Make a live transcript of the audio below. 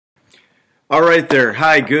All right there.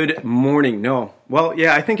 Hi, good morning. No. Well,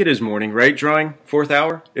 yeah, I think it is morning, right? Drawing, fourth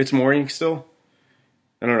hour? It's morning still?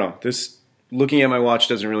 I don't know. This looking at my watch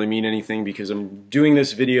doesn't really mean anything because I'm doing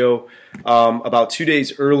this video about 2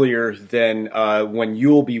 days earlier than when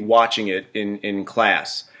you'll be watching it in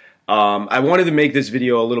class. I wanted to make this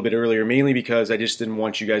video a little bit earlier, mainly because I just didn't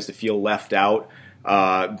want you guys to feel left out,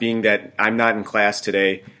 being that I'm not in class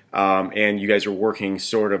today, and you guys are working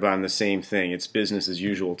sort of on the same thing. It's business as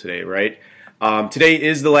usual today, right? Today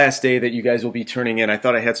is the last day that you guys will be turning in. I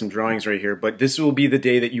thought I had some drawings right here, but this will be the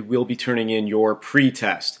day that you will be turning in your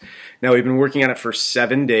pre-test. Now, we've been working on it for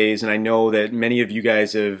 7 days, and I know that many of you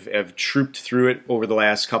guys have trooped through it over the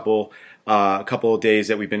last couple of days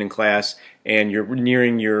that we've been in class, and you're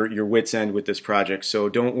nearing your wit's end with this project. So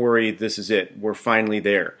don't worry, this is it. We're finally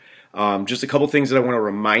there. Just a couple things that I want to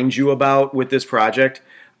remind you about with this project.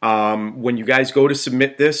 When you guys go to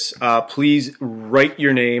submit this, please write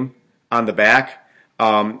your name on the back.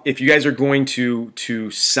 If you guys are going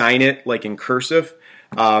to sign it like in cursive,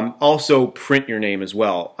 also print your name as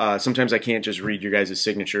well. Sometimes I can't just read your guys'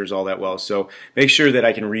 signatures all that well, so make sure that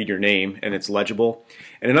I can read your name and it's legible.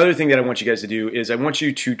 And another thing that I want you guys to do is I want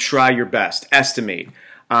you to try your best, estimate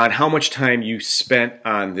on how much time you spent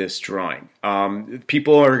on this drawing.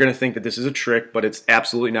 People are going to think that this is a trick, but it's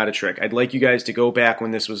absolutely not a trick. I'd like you guys to go back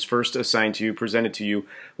when this was first assigned to you, presented to you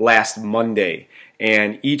last Monday.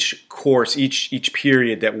 And each course, each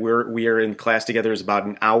period that we are in class together is about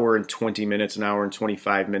an hour and 20 minutes, an hour and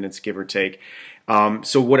 25 minutes, give or take.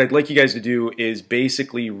 So what I'd like you guys to do is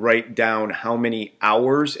basically write down how many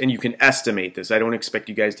hours, and you can estimate this. I don't expect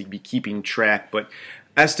you guys to be keeping track, but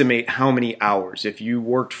estimate how many hours. If you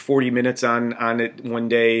worked 40 minutes on it one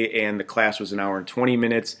day and the class was an hour and 20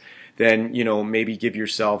 minutes, then maybe give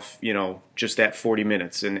yourself just that 40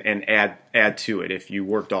 minutes and add to it. If you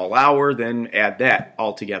worked all hour, then add that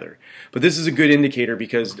all together. But this is a good indicator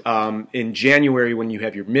because in January, when you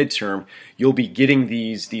have your midterm, you'll be getting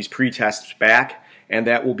these pre-tests back, and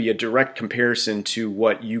that will be a direct comparison to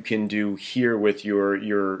what you can do here with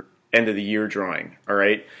your end of the year drawing. All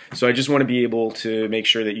right, so I just want to be able to make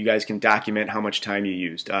sure that you guys can document how much time you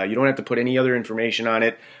used. You don't have to put any other information on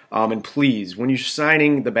it, and please, when you're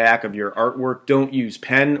signing the back of your artwork, don't use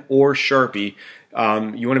pen or Sharpie.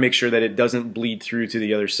 You want to make sure that it doesn't bleed through to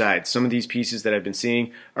the other side. Some of these pieces that I've been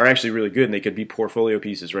seeing are actually really good, and they could be portfolio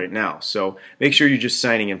pieces right now. So make sure you're just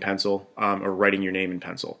signing in pencil or writing your name in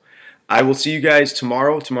pencil. I will see you guys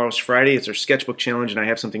tomorrow. Tomorrow's Friday. It's our sketchbook challenge, and I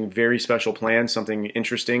have something very special planned, something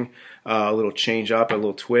interesting, a little change up, a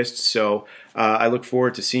little twist. So I look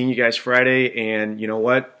forward to seeing you guys Friday, and you know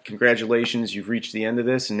what? Congratulations, you've reached the end of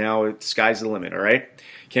this, and now sky's the limit, all right?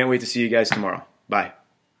 Can't wait to see you guys tomorrow. Bye.